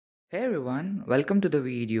Hey everyone, welcome to the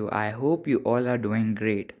video. I hope you all are doing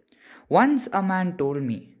great. Once a man told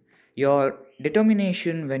me, your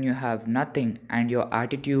determination when you have nothing and your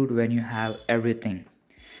attitude when you have everything.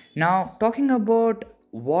 Now, talking about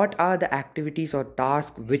what are the activities or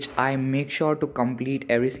tasks which I make sure to complete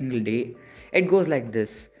every single day, it goes like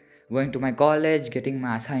this: going to my college, getting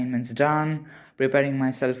my assignments done, preparing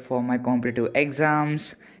myself for my competitive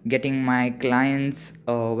exams, getting my clients'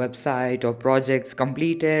 website or projects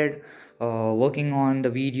completed, working on the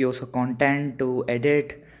videos or content to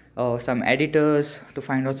edit, some editors to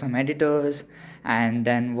find out some editors, and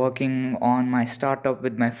then working on my startup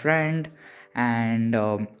with my friend and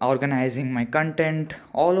organizing my content.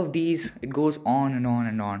 All of these, it goes on and on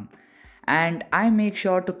and on. And I make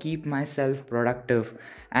sure to keep myself productive,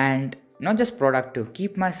 and not just productive,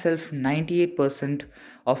 keep myself 98%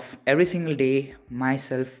 of every single day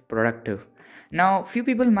myself productive. Now few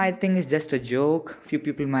people might think it's just a joke, few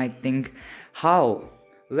people might think how.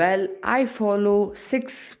 Well, I follow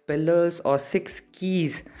 6 pillars or 6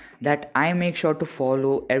 keys that I make sure to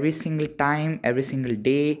follow every single time, every single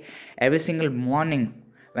day, every single morning.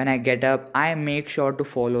 When I get up, I make sure to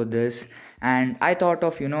follow this, and I thought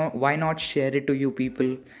of, why not share it to you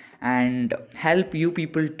people and help you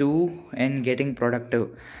people too in getting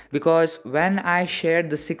productive. Because when I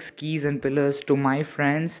shared the 6 keys and pillars to my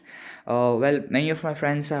friends, well, many of my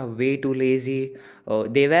friends are way too lazy.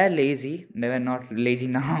 They were lazy, they were not lazy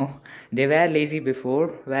now. They were lazy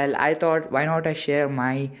before. Well, I thought, why not I share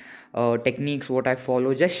my techniques, what I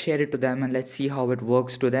follow, just share it to them and let's see how it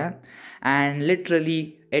works to them. And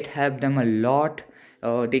literally it helped them a lot.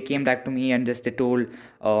 They came back to me and just they told,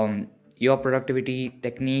 your productivity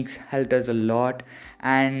techniques helped us a lot.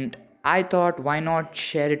 And I thought, why not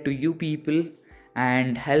share it to you people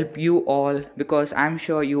and help you all, because I'm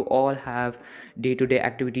sure you all have day-to-day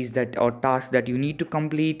activities that or tasks that you need to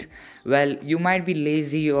complete. Well, you might be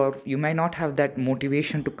lazy or you might not have that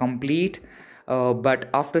motivation to complete, but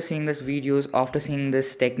after seeing this videos, after seeing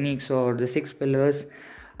this techniques or the 6 pillars,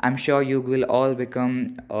 I'm sure you will all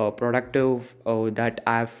become productive, that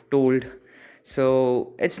I've told.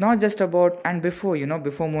 So it's not just about, and before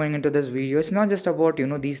moving into this video, it's not just about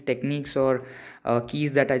these techniques or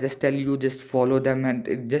keys that I just tell you, just follow them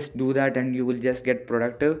and just do that and you will just get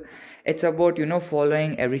productive. It's about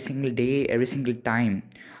following every single day, every single time.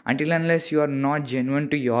 Until unless you are not genuine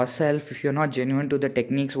to yourself, if you're not genuine to the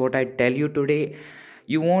techniques what I tell you today,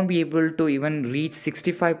 you won't be able to even reach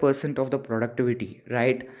 65% of the productivity,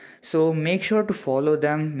 right? So make sure to follow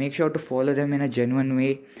them, make sure to follow them in a genuine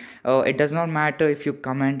way. It does not matter if you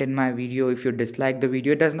comment in my video, if you dislike the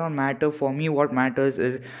video, it does not matter. For me, what matters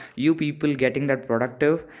is you people getting that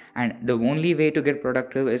productive, and the only way to get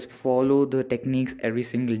productive is follow the techniques every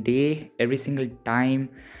single day, every single time,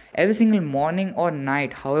 every single morning or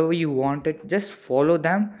night, however you want it. Just follow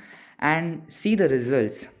them and see the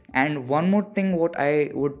results. And one more thing what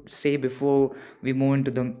I would say before we move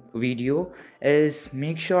into the video is,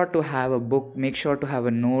 make sure to have a book, make sure to have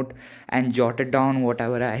a note and jot it down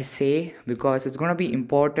whatever I say, because it's going to be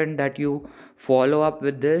important that you follow up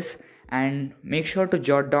with this. And make sure to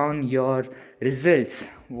jot down your results,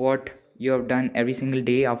 what you have done every single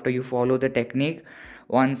day after you follow the technique.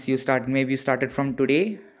 Once you start, maybe you started from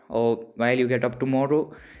today, or while you get up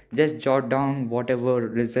tomorrow, just jot down whatever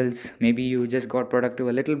results. Maybe you just got productive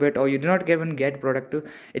a little bit or you did not even get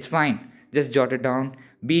productive, it's fine, just jot it down.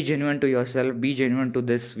 Be genuine to yourself, be genuine to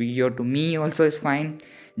this video, to me also is fine.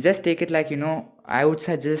 Just take it like, I would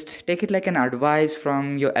suggest, take it like an advice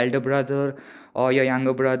from your elder brother or your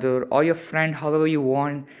younger brother or your friend, however you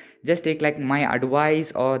want. Just take like my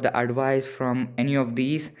advice or the advice from any of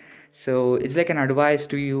these. So it's like an advice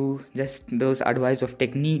to you, just those advice of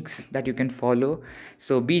techniques that you can follow.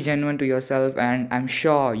 So be genuine to yourself and I'm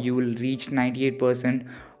sure you will reach 98%,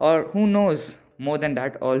 or who knows, more than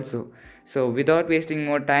that also. So without wasting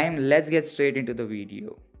more time, let's get straight into the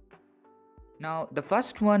video. Now the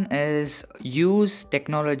first one is, use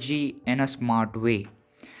technology in a smart way.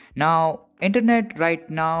 Now internet right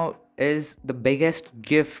now is the biggest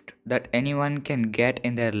gift that anyone can get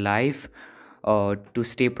in their life, to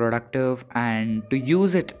stay productive and to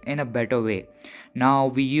use it in a better way. Now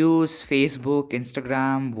we use Facebook,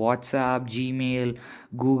 Instagram, WhatsApp, Gmail,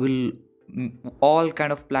 Google, all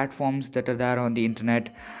kind of platforms that are there on the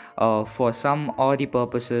internet, for some or the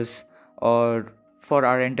purposes, or for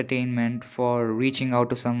our entertainment, for reaching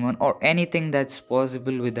out to someone, or anything that's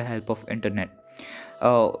possible with the help of internet,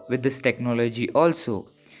 with this technology also.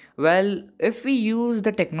 Well, if we use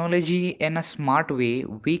the technology in a smart way,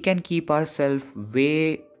 we can keep ourselves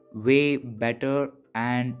way, way better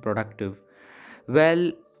and productive.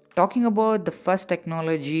 Well, talking about the first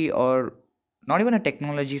technology, or not even a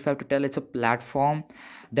technology, if I have to tell, it's a platform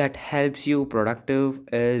that helps you productive,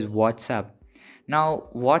 is WhatsApp. Now,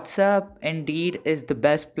 WhatsApp indeed is the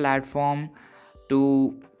best platform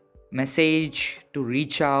to message, to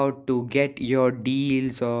reach out, to get your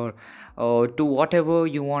deals, or to whatever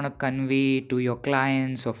you want to convey to your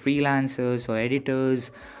clients or freelancers or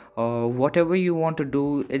editors, or whatever you want to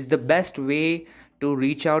do is the best way to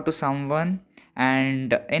reach out to someone,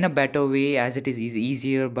 and in a better way, as it is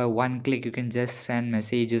easier. By one click you can just send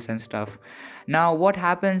messages and stuff. Now what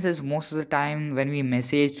happens is, most of the time when we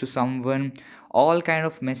message to someone, all kind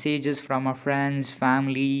of messages from our friends,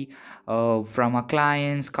 family, from our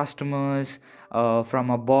clients, customers, from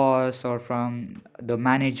a boss or from the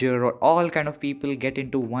manager, or all kind of people get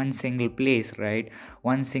into one single place, right?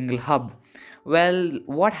 One single hub. Well,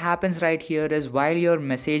 what happens right here is, while you're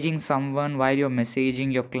messaging someone, while you're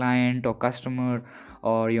messaging your client or customer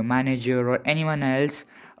or your manager or anyone else,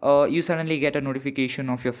 you suddenly get a notification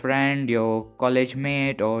of your friend, your college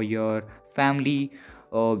mate, or your family.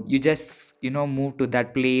 You just move to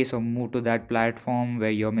that place or move to that platform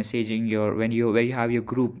where you're messaging your, when you where you have your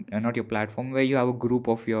group, not your platform, where you have a group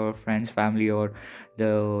of your friends, family, or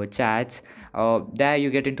the chats. There you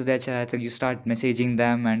get into their chats and you start messaging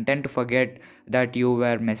them, and tend to forget that you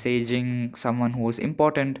were messaging someone who was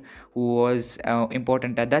important,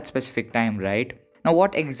 important at that specific time, right? Now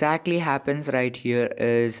what exactly happens right here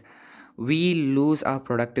is, we lose our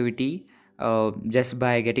productivity just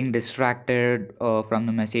by getting distracted from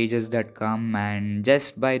the messages that come, and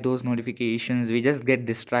just by those notifications we just get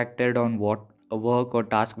distracted on what a work or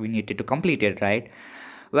task we needed to complete it, right?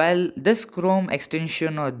 Well, this Chrome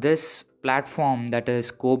extension, or this platform, that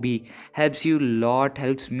is Cooby, helps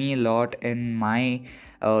me a lot in my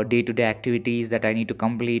day-to-day activities that I need to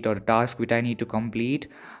complete, or task which I need to complete.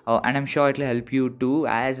 And I'm sure it'll help you too,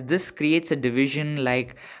 as this creates a division.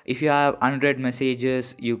 Like, if you have 100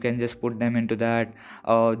 messages, you can just put them into that.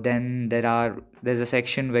 Then there's a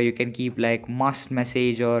section where you can keep like must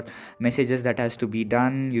message, or messages that has to be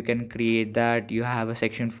done. You can create that, you have a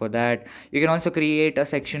section for that. You can also create a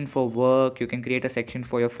section for work, you can create a section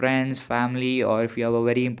for your friends, family, or if you have a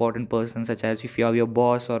very important person, such as if you have your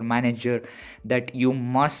boss or manager that you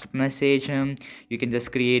must message him, you can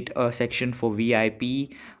just create a section for VIP,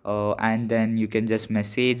 and then you can just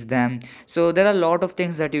message them. So there are a lot of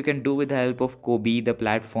things that you can do with the help of Cooby, the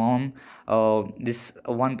platform. This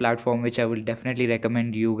one platform which I will definitely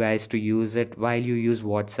recommend you guys to use it while you use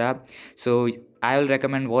WhatsApp. So I will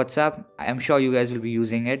recommend WhatsApp. I'm sure you guys will be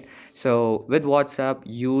using it. So with WhatsApp,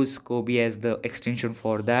 use Cooby as the extension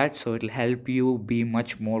for that, so it'll help you be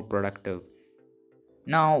much more productive.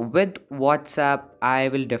 Now, with WhatsApp, I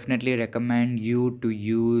will definitely recommend you to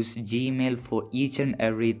use Gmail for each and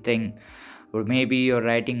everything. Or maybe you're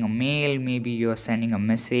writing a mail, maybe you're sending a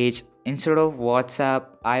message. Instead of WhatsApp,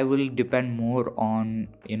 I will depend more on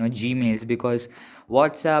Gmails, because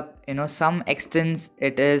WhatsApp, some extent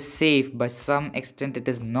it is safe, but some extent it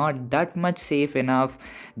is not that much safe enough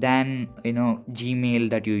than Gmail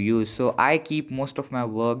that you use. So I keep most of my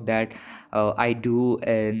work that I do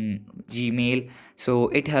in Gmail. So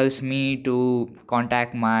it helps me to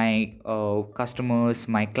contact my customers,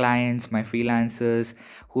 my clients, my freelancers,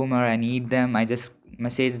 whomever I need them. I just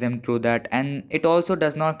message them through that, and it also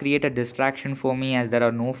does not create a distraction for me, as there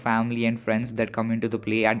are no family and friends that come into the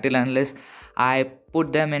play until unless I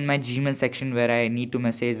put them in my Gmail section where I need to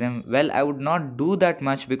message them. Well, I would not do that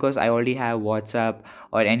much because I already have WhatsApp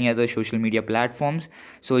or any other social media platforms.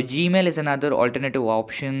 So Gmail is another alternative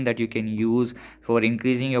option that you can use for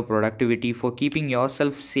increasing your productivity, for keeping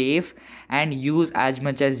yourself safe, and use as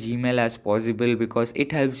much as Gmail as possible, because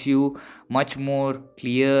it helps you much more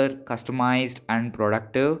clear, customized, and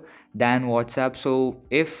productive than WhatsApp. So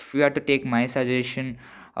if you had to take my suggestion,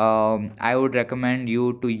 I would recommend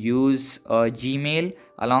you to use Gmail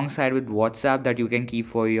alongside with WhatsApp, that you can keep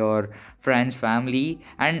for your friends, family.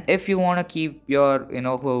 And if you want to keep your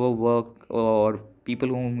whoever work, or people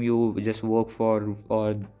whom you just work for,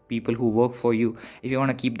 or people who work for you, if you want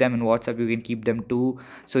to keep them in WhatsApp, you can keep them too.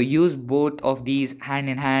 So use both of these hand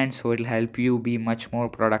in hand, so it'll help you be much more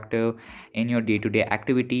productive in your day-to-day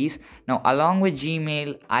activities. Now, along with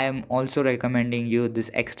Gmail, I am also recommending you this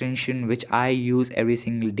extension which I use every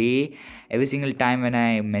single day, every single time when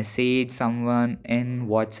I message someone in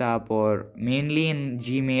WhatsApp, or mainly in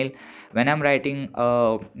Gmail. When I'm writing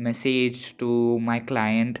a message to my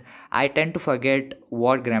client, I tend to forget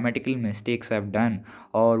what grammatical mistakes I've done,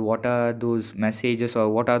 or what are those messages or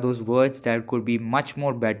what are those words that could be much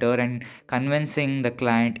more better and convincing the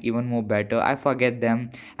client even more better. I forget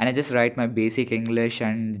them and I just write my basic English,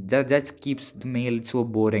 and that keeps the mail so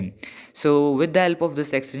boring. So with the help of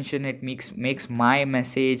this extension, it makes my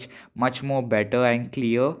message much more better and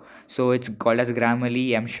clear. So it's called as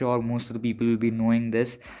Grammarly. I'm sure most of the people will be knowing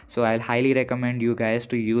this, so I'll highly recommend you guys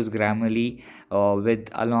to use Grammarly with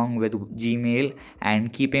along with Gmail,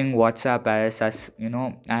 and keeping WhatsApp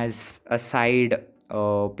as a side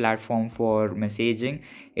platform for messaging.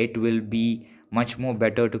 It will be much more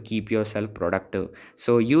better to keep yourself productive.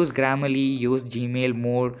 So use Grammarly, use Gmail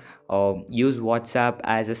more, use WhatsApp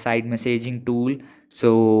as a side messaging tool.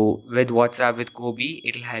 So with WhatsApp, with Kobe,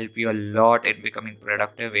 it'll help you a lot in becoming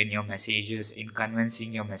productive in your messages, in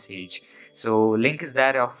convincing your message. So link is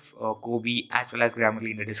there of Kobe as well as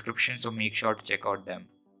Grammarly in the description, so make sure to check out them.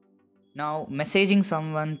 Now, messaging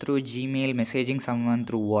someone through Gmail, messaging someone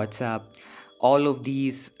through WhatsApp, all of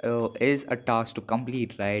these is a task to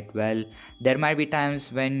complete, right? Well, there might be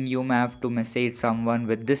times when you may have to message someone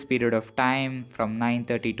with this period of time from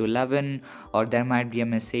 9:30 to 11, or there might be a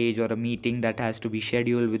message or a meeting that has to be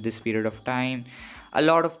scheduled with this period of time. A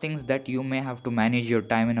lot of things that you may have to manage your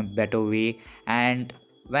time in a better way, and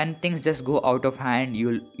when things just go out of hand,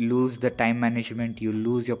 you lose the time management, you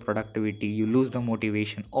lose your productivity, you lose the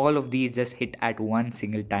motivation. All of these just hit at one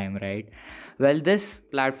single time, right? Well, this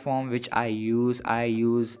platform which I use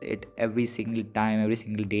it every single time, every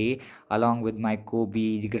single day, along with my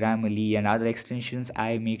Kobe, Grammarly, and other extensions.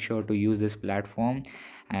 I make sure to use this platform,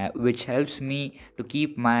 which helps me to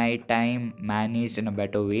keep my time managed in a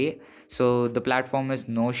better way. So the platform is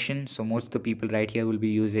Notion. So most of the people right here will be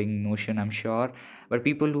using Notion, I'm sure. But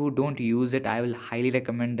people who don't use it, I will highly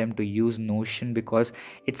recommend them to use Notion, because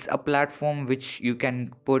it's a platform which you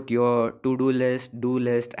can put your to-do list, do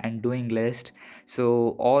list, and doing list. So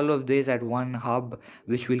all of this at one hub,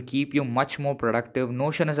 which will keep you much more productive.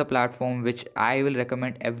 Notion is a platform which I will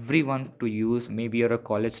recommend everyone to use. Maybe you're a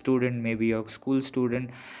college student, maybe you're a school student,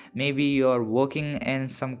 maybe you're working in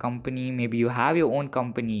some company, maybe you have your own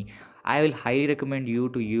company. I will highly recommend you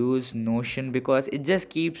to use Notion, because it just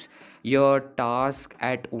keeps your task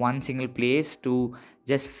at one single place to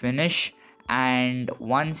just finish, and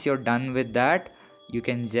once you're done with that, you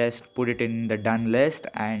can just put it in the done list,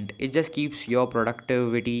 and it just keeps your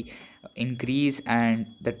productivity increase and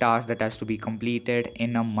the task that has to be completed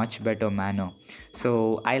in a much better manner.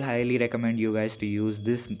 So I'll highly recommend you guys to use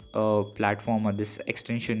this platform or this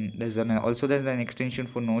extension. There's an extension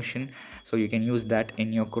for Notion, so you can use that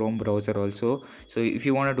in your Chrome browser also. So if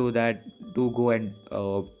you want to do that, do go and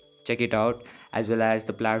check it out, as well as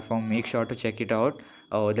the platform. Make sure to check it out.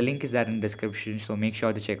 The link is there in the description, so make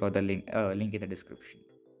sure to check out the link in the description.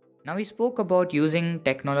 Now, we spoke about using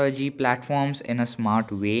technology platforms in a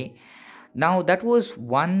smart way. Now, that was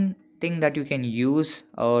one thing that you can use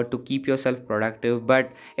to keep yourself productive,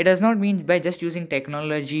 but it does not mean by just using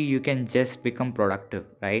technology you can just become productive,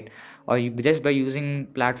 right? Or just by using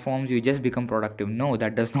platforms you just become productive. No,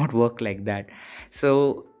 that does not work like that.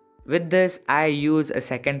 So with this, I use a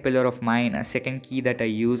second pillar of mine, a second key that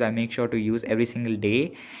I make sure to use every single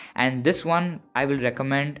day, and this one I will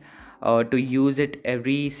recommend to use it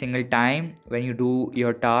every single time when you do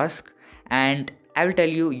your task. And I will tell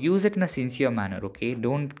you, use it in a sincere manner, okay?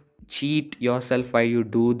 Don't cheat yourself while you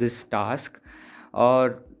do this task,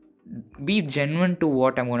 or be genuine to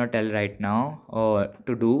what I'm going to tell right now or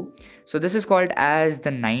to do. So this is called as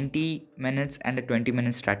the 90 minutes and the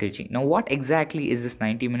 20-minute strategy. Now, what exactly is this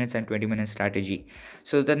 90 minutes and 20-minute strategy?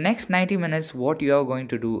 So the next 90 minutes, what you are going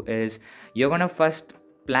to do is you're going to first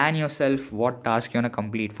plan yourself what task you're going to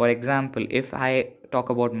complete. For example, if I talk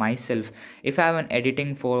about myself, if I have an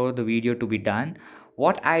editing for the video to be done,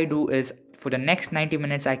 what I do is for the next 90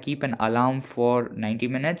 minutes, I keep an alarm for 90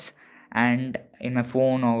 minutes, and in my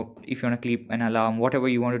phone, or if you want to keep an alarm, whatever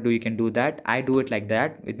you want to do, you can do that. I do it like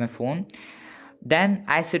that with my phone. Then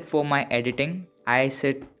I sit for my editing. I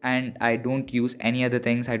sit and I don't use any other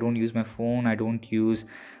things. I don't use my phone, I don't use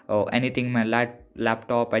anything, my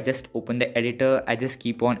laptop. I just open the editor, I just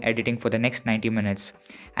keep on editing for the next 90 minutes.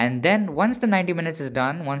 And then once the 90 minutes is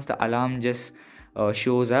done, once the alarm just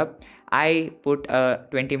shows up, I put a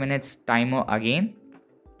 20 minutes timer again.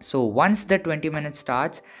 So once the 20 minutes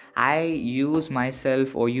starts, I use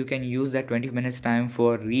myself, or you can use that 20 minutes time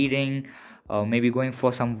for reading, maybe going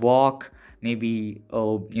for some walk, maybe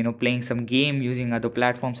playing some game using other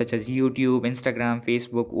platforms such as YouTube, Instagram,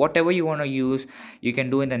 Facebook. Whatever you want to use, you can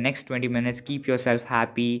do in the next 20 minutes. Keep yourself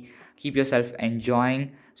happy, keep yourself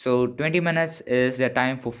enjoying. So 20 minutes is the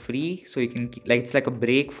time for free, so you can, like, it's like a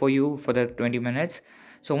break for you for the 20 minutes.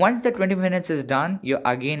 So once the 20 minutes is done, you're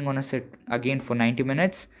again gonna sit again for 90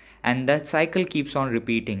 minutes, and that cycle keeps on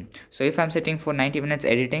repeating. So if I'm sitting for 90 minutes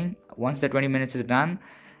editing, once the 20 minutes is done,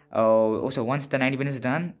 also once the 90 minutes is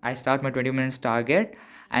done, I start my 20 minutes target,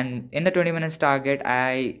 and in the 20 minutes target,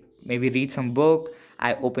 I maybe read some book,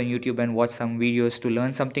 I open YouTube and watch some videos to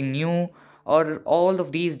learn something new, or all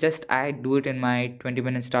of these, just I do it in my 20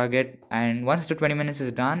 minutes target. And once the 20 minutes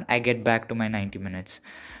is done, I get back to my 90 minutes.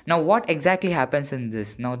 Now what exactly happens in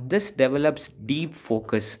this? Now this develops deep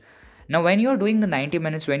focus. Now when you're doing the 90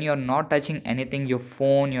 minutes, when you're not touching anything, your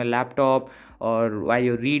phone, your laptop, or while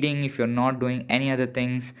you're reading, if you're not doing any other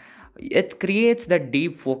things, it creates that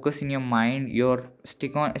deep focus in your mind. You're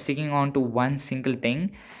sticking on to one single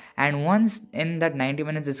thing, and once in that 90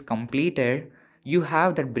 minutes is completed, you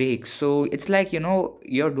have that break. So it's like,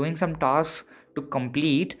 you're doing some tasks to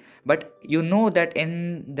complete, but you know that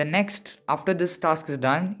in the next, after this task is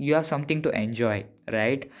done, you have something to enjoy,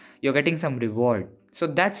 right? You're getting some reward. So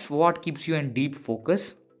that's what keeps you in deep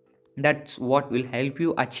focus. That's what will help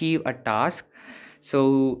you achieve a task.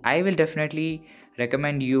 So I will definitely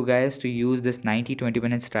recommend you guys to use this 90-20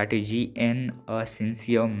 minute strategy in a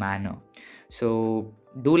sincere manner. So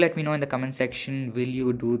do let me know in the comment section, will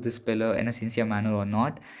you do this pillar in a sincere manner or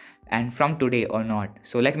not, and from today or not.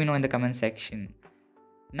 So let me know in the comment section.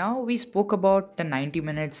 Now we spoke about the 90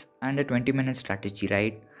 minutes and the 20-minute strategy,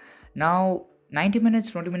 right? Now 90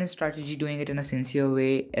 minutes 20-minute strategy, doing it in a sincere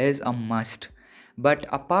way, is a must. But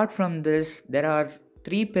apart from this, there are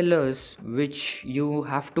three pillars which you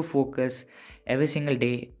have to focus every single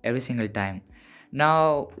day, every single time.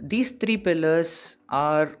 Now these three pillars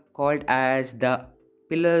are called as the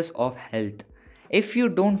pillars of health. If you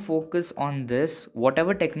don't focus on this,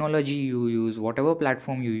 whatever technology you use, whatever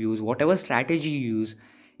platform you use, whatever strategy you use,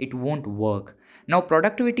 it won't work. Now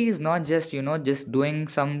productivity is not just, just doing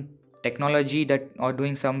some technology that, or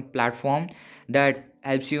doing some platform that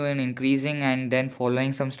helps you in increasing and then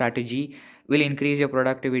following some strategy will increase your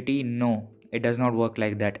productivity. No, it does not work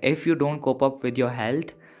like that. If you don't cope up with your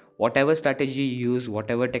health, whatever strategy you use,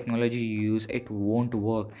 whatever technology you use, it won't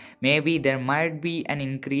work. Maybe there might be an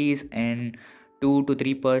increase in 2 to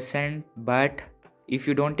 3%, but if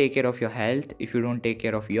you don't take care of your health, if you don't take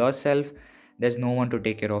care of yourself, there's no one to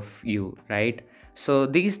take care of you, right? So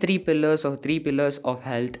these three pillars of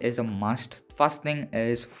health is a must. First thing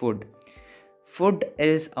is food. Food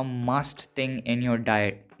is a must thing in your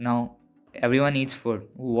diet. Now everyone eats food.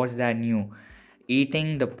 What's that new?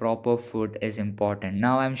 Eating the proper food is important.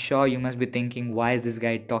 Now I'm sure you must be thinking, why is this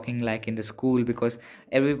guy talking like in the school? Because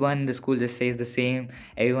everyone in the school just says the same,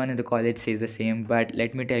 everyone in the college says the same. But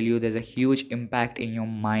let me tell you, there's a huge impact in your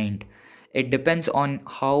mind. It depends on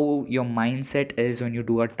how your mindset is when you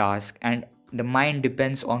do a task, and the mind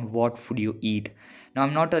depends on what food you eat. Now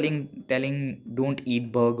I'm not telling don't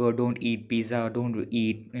eat burger, don't eat pizza, don't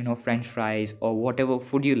eat french fries or whatever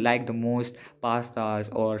food you like the most, pastas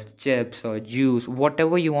or chips or juice,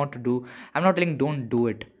 whatever you want to do. I'm not telling don't do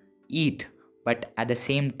it. Eat, but at the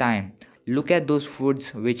same time, look at those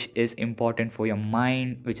foods which is important for your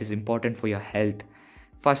mind, which is important for your health.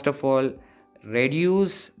 First of all,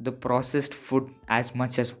 reduce the processed food as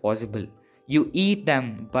much as possible. You eat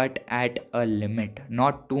them, but at a limit,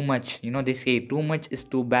 not too much. They say too much is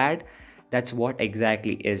too bad. That's what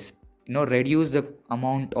exactly is. Reduce the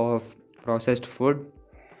amount of processed food,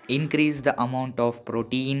 increase the amount of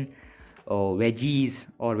protein or veggies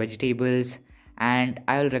or vegetables, and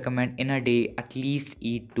I'll recommend in a day at least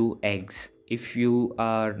eat 2 eggs. If you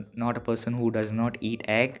are not a person who does not eat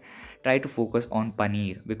egg, try to focus on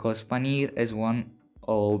paneer, because paneer is one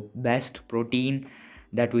best protein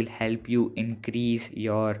that will help you increase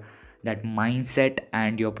your that mindset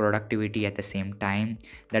and your productivity at the same time.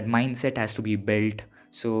 That mindset has to be built,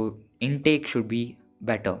 so intake should be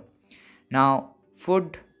better. Now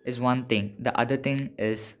food is one thing, the other thing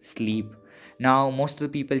is sleep. Now most of the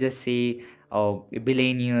people just say, oh,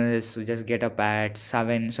 billionaires who just get up at 5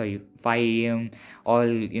 a.m.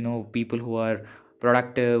 All people who are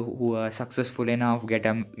productive, who are successful enough, get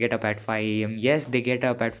up at 5 a.m. Yes, they get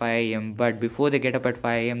up at 5 a.m., but before they get up at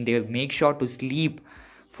 5 a.m., they make sure to sleep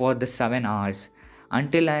for the 7 hours.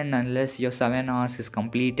 Until and unless your 7 hours is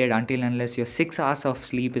completed, until unless your 6 hours of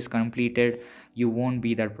sleep is completed, you won't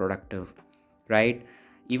be that productive, right?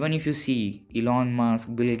 Even if you see Elon Musk,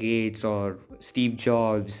 Bill Gates, or Steve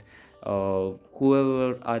Jobs,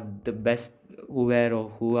 whoever are the best, who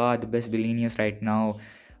are the best billionaires right now,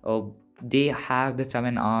 they have the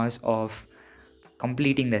 7 hours of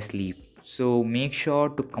completing their sleep. So make sure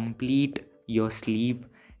to complete your sleep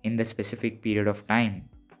in the specific period of time.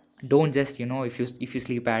 Don't just if you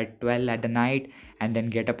sleep at 12 at the night and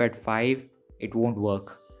then get up at 5, it won't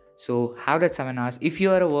work. So have that 7 hours. If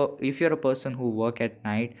you're a person who work at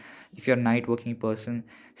night, if you're a night working person,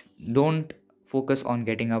 don't focus on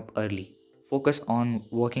getting up early. Focus on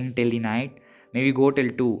working till the night. Maybe go till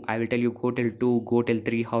 2. I will tell you, go till 2, go till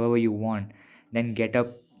 3, however you want. Then get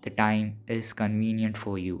up the time is convenient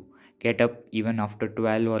for you. Get up even after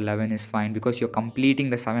 12 or 11 is fine, because you're completing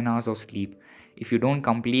the 7 hours of sleep. If you don't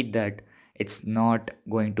complete that, it's not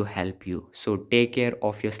going to help you. So take care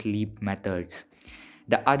of your sleep methods.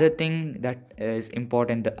 The other thing that is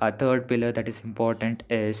important, the third pillar that is important,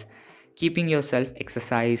 is keeping yourself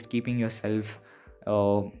exercised, keeping yourself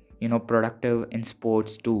uh, productive in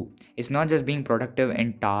sports too. It's not just being productive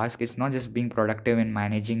in task, it's not just being productive in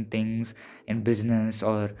managing things in business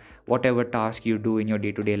or whatever task you do in your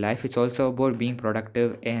day-to-day life. It's also about being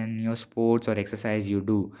productive in your sports or exercise you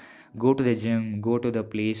do. Go to the gym, go to the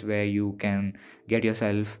place where you can get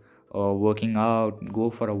yourself working out, go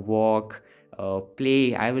for a walk,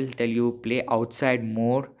 play. I will tell you, play outside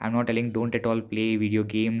more. I'm not telling don't at all play video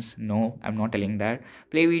games. No, I'm not telling that.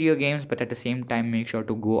 Play video games, but at the same time make sure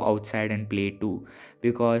to go outside and play too,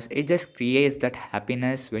 because it just creates that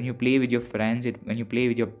happiness when you play with your friends, when you play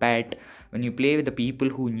with your pet, when you play with the people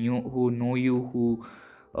who know you, who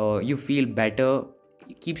you feel better.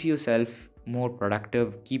 It keeps yourself more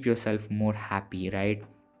productive, keep yourself more happy, right?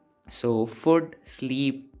 So food,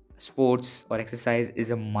 sleep, sports or exercise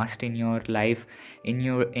is a must in your life, in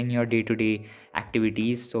your day-to-day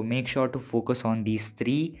activities. So make sure to focus on these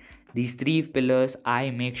three pillars. I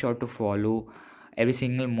make sure to follow every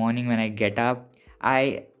single morning. When I get up,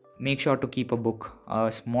 I make sure to keep a book,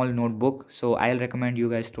 a small notebook. So I'll recommend you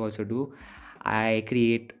guys to also do. I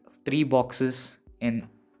create 3 boxes. In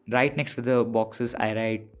right next to the boxes, I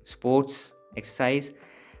write sports, exercise,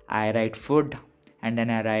 I write food, and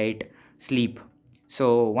then I write sleep.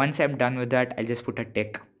 So once I'm done with that, I'll just put a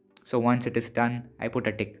tick. So once it is done, I put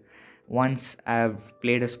a tick. Once I've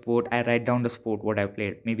played a sport, I write down the sport what I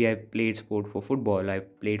played. Maybe I played sport for football, I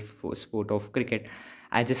played for sport of cricket.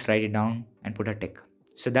 I just write it down and put a tick.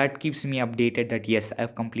 So that keeps me updated that yes,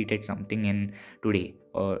 I've completed something in today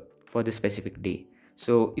or for this specific day.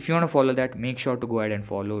 So if you want to follow that, make sure to go ahead and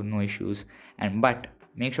follow, no issues. But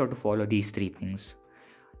make sure to follow these 3 things.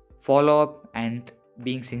 Follow up and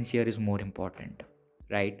being sincere is more important,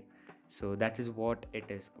 right? So that is what it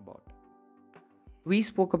is about. We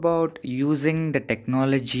spoke about using the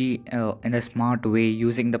technology in a smart way,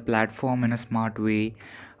 using the platform in a smart way.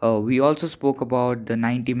 We also spoke about the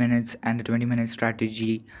 90 minutes and the 20-minute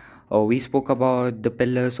strategy. We spoke about the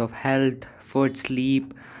pillars of health, food,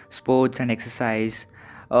 sleep, sports, and exercise.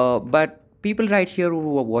 But people right here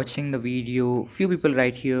who are watching the video, few people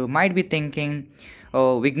right here might be thinking,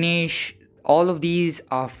 Vignesh, all of these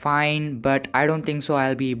are fine, but I don't think so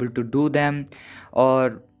I'll be able to do them.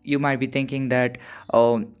 Or you might be thinking that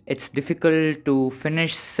it's difficult to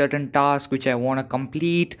finish certain tasks which I want to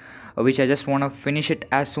complete, which I just want to finish it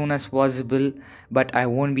as soon as possible, but I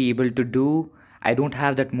won't be able to do. I don't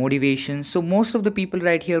have that motivation. So most of the people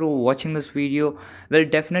right here who are watching this video will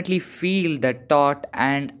definitely feel that thought,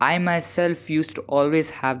 and I myself used to always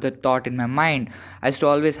have that thought in my mind. I used to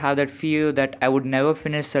always have that fear that I would never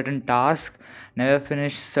finish certain tasks, never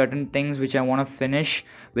finish certain things which I want to finish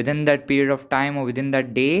within that period of time or within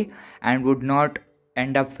that day, and would not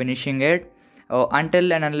end up finishing it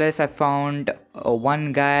until and unless I found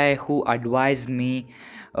one guy who advised me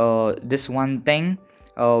this one thing,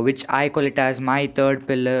 which I call it as my third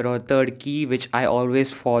pillar or third key, which I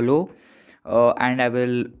always follow, and I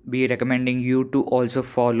will be recommending you to also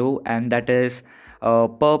follow, and that is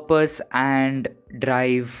purpose and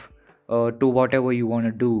drive to whatever you want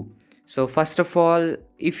to do. So first of all,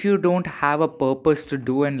 if you don't have a purpose to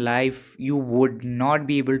do in life, you would not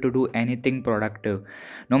be able to do anything productive.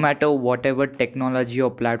 No matter whatever technology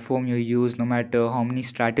or platform you use, no matter how many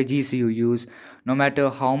strategies you use, no matter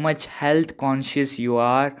how much health conscious you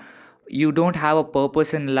are, you don't have a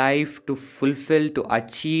purpose in life to fulfill, to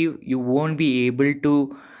achieve, you won't be able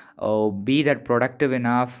to be that productive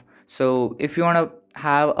enough. So if you want to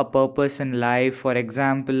have a purpose in life, for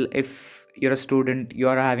example, if you're a student, you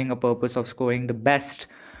are having a purpose of scoring the best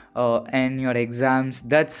in your exams,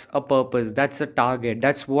 that's a purpose, that's a target,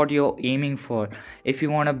 that's what you're aiming for. If you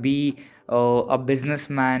want to be a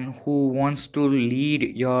businessman who wants to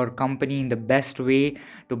lead your company in the best way,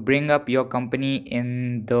 to bring up your company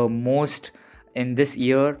in the most in this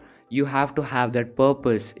year, you have to have that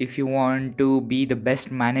purpose. If you want to be the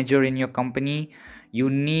best manager in your company, you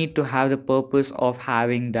need to have the purpose of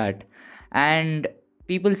having that. And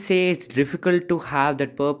people say it's difficult to have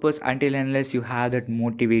that purpose until and unless you have that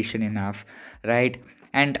motivation enough, right?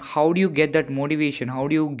 And how do you get that motivation? How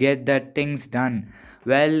do you get that things done?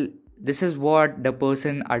 Well, this is what the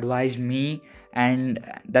person advised me, and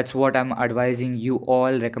that's what I'm advising you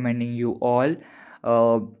all, recommending you all.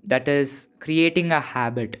 That is creating a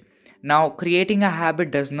habit. Now, creating a habit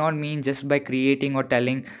does not mean just by creating or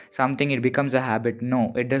telling something it becomes a habit.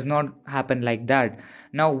 No, it does not happen like that.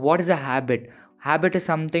 Now, what is a habit? Habit is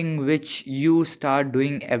something which you start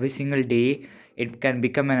doing every single day. It can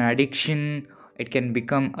become an addiction, it can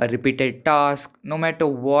become a repeated task, no matter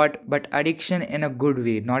what, but addiction in a good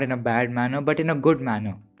way, not in a bad manner, but in a good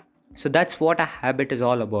manner. So that's what a habit is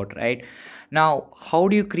all about, right? Now, how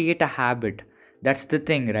do you create a habit? That's the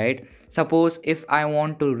thing, right? Suppose if I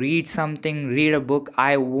want to read something, read a book,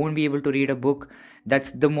 I won't be able to read a book.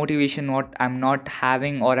 That's the motivation what I'm not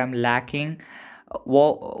having or I'm lacking.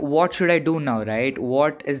 What should I do now, right?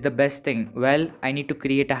 What is the best thing? Well, I need to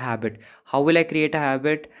create a habit. How will I create a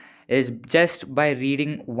habit? Is just by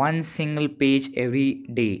reading one single page every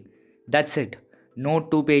day. That's it. No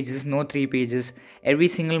 2 pages, no 3 pages. Every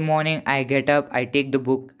single morning I get up, I take the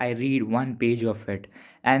book, I read one page of it.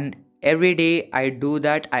 And every day I do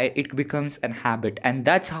that, it becomes an habit. And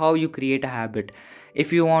that's how you create a habit.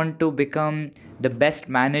 If you want to become the best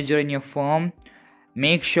manager in your firm,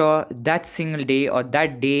 make sure that single day or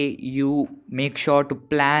that day you make sure to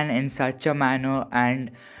plan in such a manner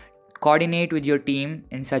and coordinate with your team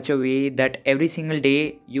in such a way that every single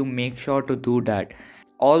day you make sure to do that.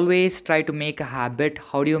 Always try to make a habit.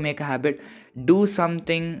 How do you make a habit? Do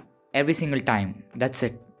something every single time. That's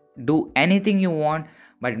it. Do anything you want,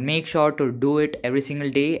 but make sure to do it every single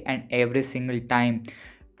day and every single time.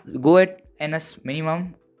 Go it in a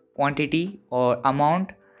minimum quantity or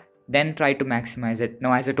amount, then try to maximize it.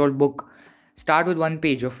 Now, as I told, book, start with one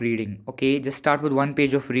page of reading. Okay, just start with one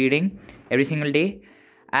page of reading every single day.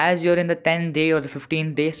 As you're in the 10th day or the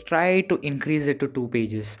 15th days, try to increase it to 2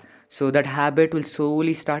 pages. So that habit will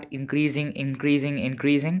slowly start increasing,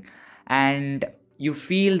 and you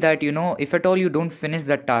feel that, if at all you don't finish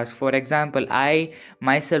that task. For example, I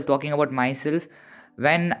myself, talking about myself,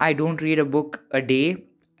 when I don't read a book a day,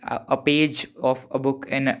 a page of a book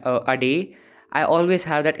in a day, I always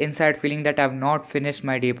have that inside feeling that I've not finished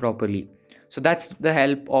my day properly. So that's the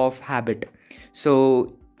help of habit.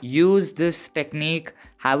 So use this technique,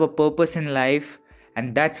 have a purpose in life,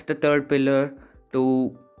 and that's the third pillar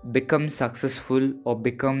to become successful or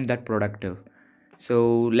become that productive.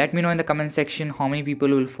 So let me know in the comment section how many people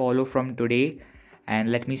will follow from today,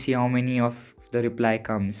 and let me see how many of the reply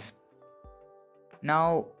comes.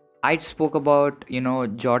 Now, I spoke about,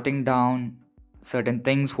 jotting down certain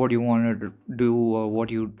things, what you want to do or what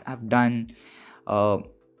you have done, uh,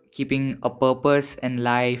 keeping a purpose in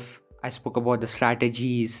life. I spoke about the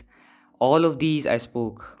strategies. All of these I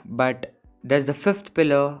spoke, but there's the fifth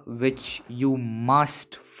pillar which you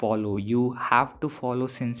must follow. You have to follow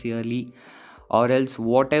sincerely, or else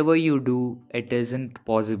whatever you do, it isn't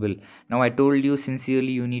possible. Now, I told you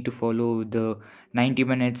sincerely you need to follow the 90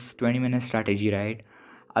 minutes, 20 minutes strategy, right?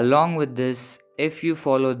 Along with this, if you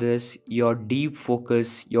follow this, your deep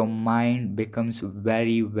focus, your mind becomes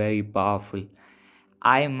very, very powerful.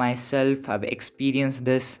 I myself have experienced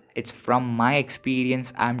this. It's from my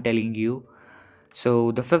experience, I'm telling you.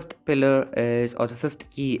 So, the fifth pillar is, or the fifth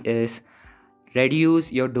key is,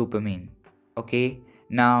 reduce your dopamine. Okay,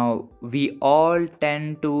 now we all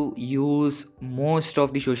tend to use most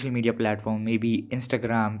of the social media platform, maybe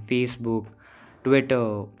Instagram, Facebook,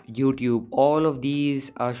 Twitter, YouTube. All of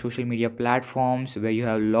these are social media platforms where you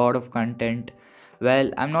have a lot of content.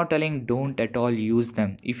 Well, I'm not telling don't at all use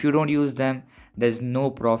them. If you don't use them, there's no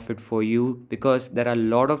profit for you, because there are a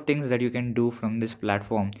lot of things that you can do from this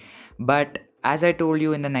platform. But as I told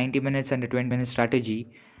you in the 90 minutes and the 20 minute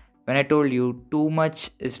strategy, when I told you too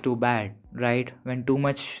much is too bad, right? When too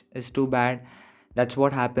much is too bad, that's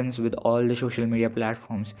what happens with all the social media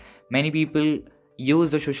platforms. Many people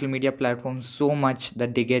use the social media platforms so much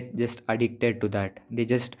that they get just addicted to that. They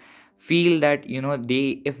just feel that,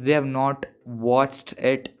 they, if they have not watched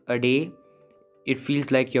it a day, it feels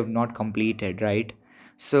like you have not completed, right?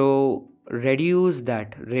 So reduce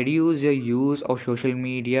that, reduce your use of social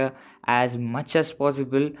media as much as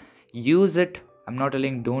possible. Use it, I'm not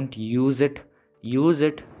telling don't use it, use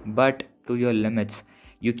it, but to your limits.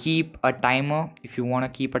 You keep a timer. If you want to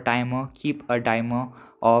keep a timer, keep a timer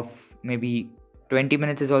of maybe 20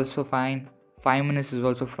 minutes is also fine, 5 minutes is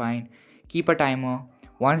also fine. Keep a timer.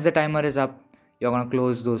 Once the timer is up, you're going to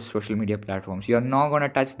close those social media platforms. You're not going to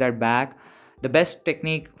touch that back. The best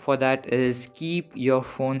technique for that is keep your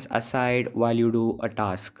phones aside while you do a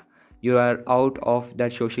task. You are out of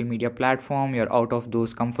that social media platform, you're out of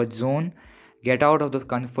those comfort zone. Get out of the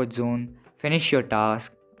comfort zone, finish your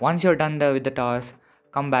task. Once you're done there with the task,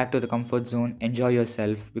 come back to the comfort zone, enjoy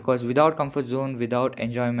yourself, because without comfort zone, without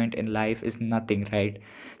enjoyment in life is nothing, right?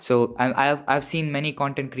 So I've seen many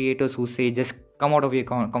content creators who say just come out of your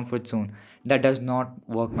comfort zone. That does not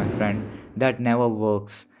work, my friend. That never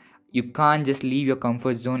works. You can't just leave your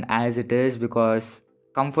comfort zone as it is, because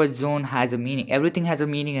comfort zone has a meaning. Everything has a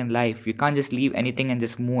meaning in life. You can't just leave anything and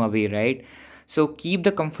just move away, right? So keep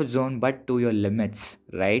the comfort zone, but to your limits,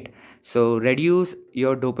 right? So reduce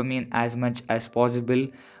your dopamine as much as possible.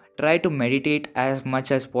 Try to meditate as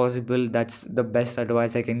much as possible. That's the best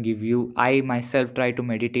advice I can give you. I myself try to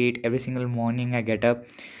meditate every single morning. I get up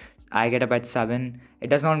at 7. It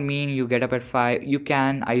does not mean you get up at 5. You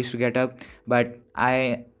can. I used to get up, but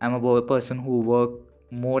I am a person who work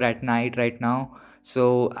more at night right now.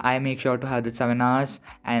 So I make sure to have the 7 hours,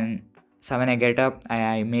 and 7 I get up,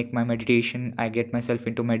 I make my meditation, I get myself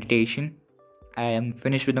into meditation. I am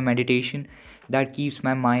finished with the meditation. That keeps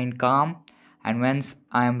my mind calm. And once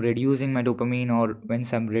I am reducing my dopamine, or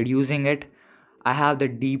once I'm reducing it, I have the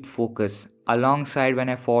deep focus. Alongside, when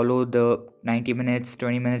I follow the 90 minutes,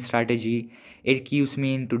 20 minutes strategy, it keeps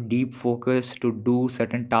me into deep focus to do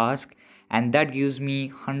certain tasks, and that gives me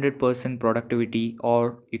 100% productivity,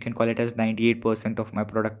 or you can call it as 98% of my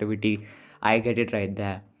productivity. I get it right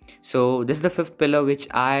there. So this is the fifth pillar which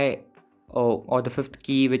or the fifth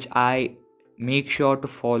key which I make sure to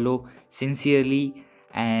follow sincerely,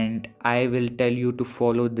 and I will tell you to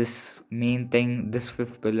follow this main thing, this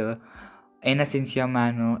fifth pillar, in a sincere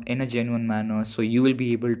manner, in a genuine manner, so you will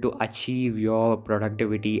be able to achieve your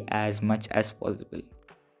productivity as much as possible.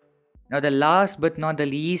 Now, the last but not the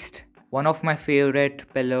least, one of my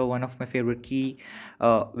favorite pillar, one of my favorite key,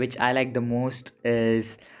 which I like the most,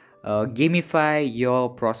 is gamify your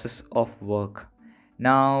process of work.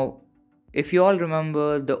 Now, if you all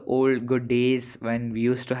remember the old good days when we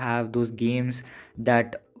used to have those games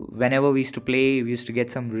that whenever we used to play, we used to get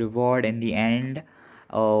some reward in the end.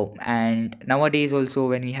 And nowadays also,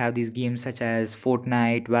 when we have these games such as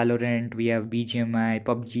Fortnite, Valorant, we have BGMI,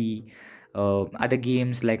 PUBG, other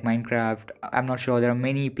games like Minecraft. I'm not sure. There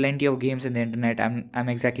are plenty of games in the internet. I'm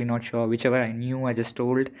exactly not sure. Whichever I knew, I just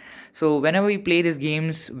told. So whenever we play these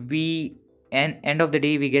games, we end of the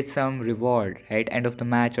day we get some reward, right? End of the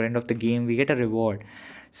match or end of the game, we get a reward.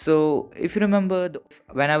 So if you remember,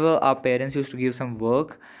 whenever our parents used to give some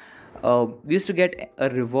work, we used to get a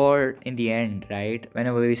reward in the end, right?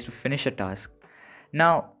 Whenever we used to finish a task.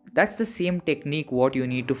 Now, that's the same technique what you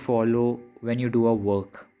need to follow when you do a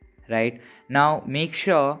work, right? Now, make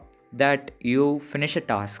sure that you finish a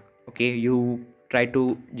task, okay? You try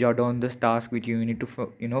to jot down this task which you need to,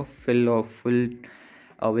 fill or full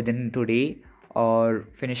within today, or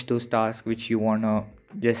finish those tasks which you want to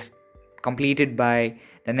just complete it by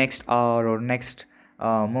the next hour or next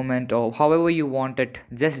moment, or however you want it.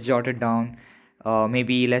 Just jot it down.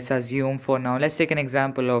 Maybe let's assume, for now, let's take an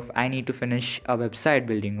example of I need to finish a website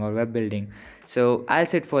building or web building. So I'll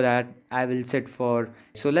sit for that. I will sit for,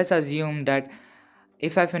 so let's assume that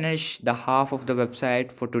if I finish the half of the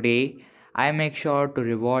website for today, I make sure to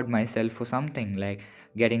reward myself for something, like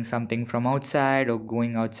getting something from outside, or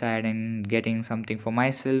going outside and getting something for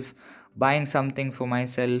myself, buying something for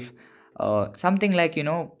myself, something like,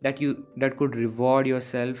 that could reward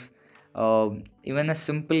yourself. Even a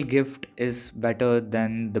simple gift is better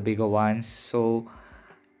than the bigger ones. So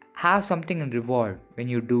have something in reward when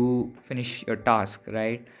you do finish your task,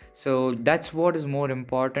 right? So that's what is more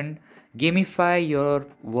important. Gamify your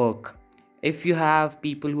work. If you have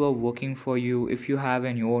people who are working for you, if you have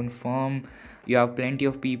in your own firm, you have plenty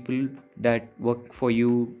of people that work for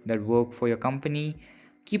you, that work for your company,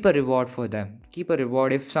 keep a reward for them. Keep a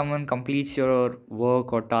reward. If someone completes your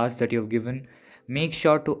work or task that you've given, make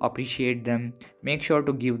sure to appreciate them. Make sure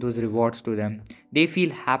to give those rewards to them. They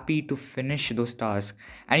feel happy to finish those tasks,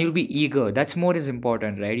 and you'll be eager. That's more is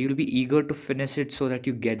important, right? You'll be eager to finish it so that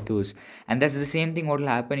you get those. And that's the same thing what will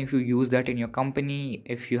happen if you use that in your company.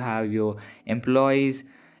 If you have your employees,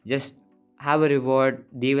 just have a reward.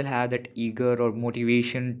 They will have that eager or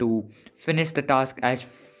motivation to finish the task as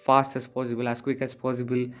fast as possible, as quick as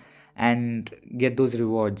possible, and get those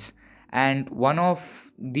rewards. And one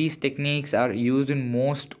of these techniques are used in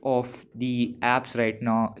most of the apps right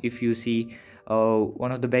now. If you see,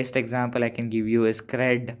 one of the best example I can give you is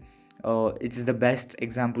Cred. It's the best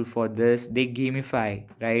example for this. They gamify,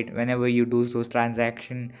 right? Whenever you do those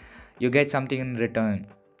transaction, you get something in return.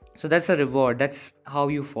 So that's a reward. That's how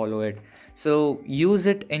you follow it. So use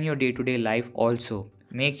it in your day-to-day life also.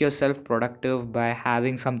 Make yourself productive by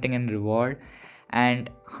having something in reward, and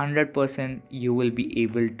 100% you will be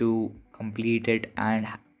able to complete it and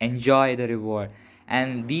enjoy the reward.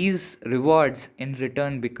 and these rewards in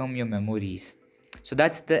return become your memories. So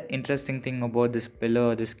that's the interesting thing about this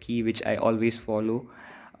pillar, this key, which I always follow.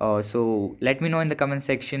 So let me know in the comment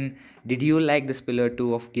section, did you like this pillar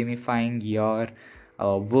too, of gamifying your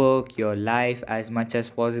work, your life as much as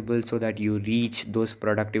possible so that you reach those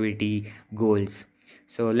productivity goals?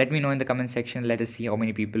 So let me know in the comment section. Let us see how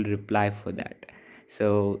many people reply for that.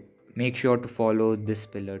 So make sure to follow this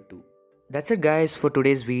pillar too. That's it guys for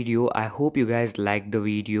today's video. I hope you guys liked the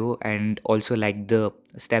video and also like the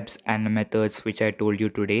steps and methods which I told you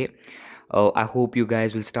today. I hope you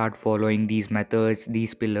guys will start following these methods,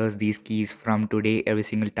 these pillars, these keys from today, every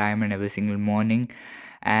single time and every single morning.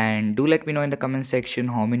 And do let me know in the comment section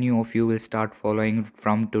how many of you will start following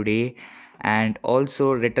from today, and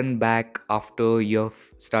also return back after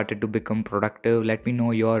you've started to become productive. Let me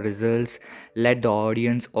know your results. Let the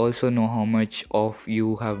audience also know how much of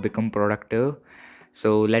you have become productive.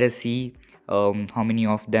 So let us see how many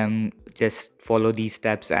of them just follow these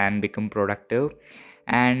steps and become productive.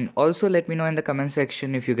 And also let me know in the comment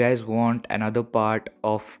section if you guys want another part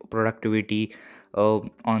of productivity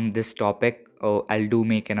on this topic. I'll do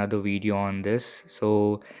make another video on this.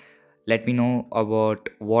 So let me know about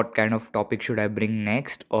what kind of topic should I bring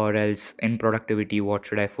next, or else in productivity what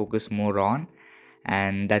should I focus more on.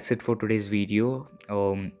 And that's it for today's video.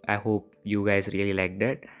 I hope you guys really liked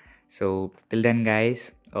it. So till then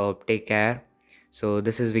guys, take care. So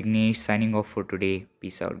this is Vignesh signing off for today.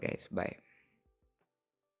 Peace out guys. Bye.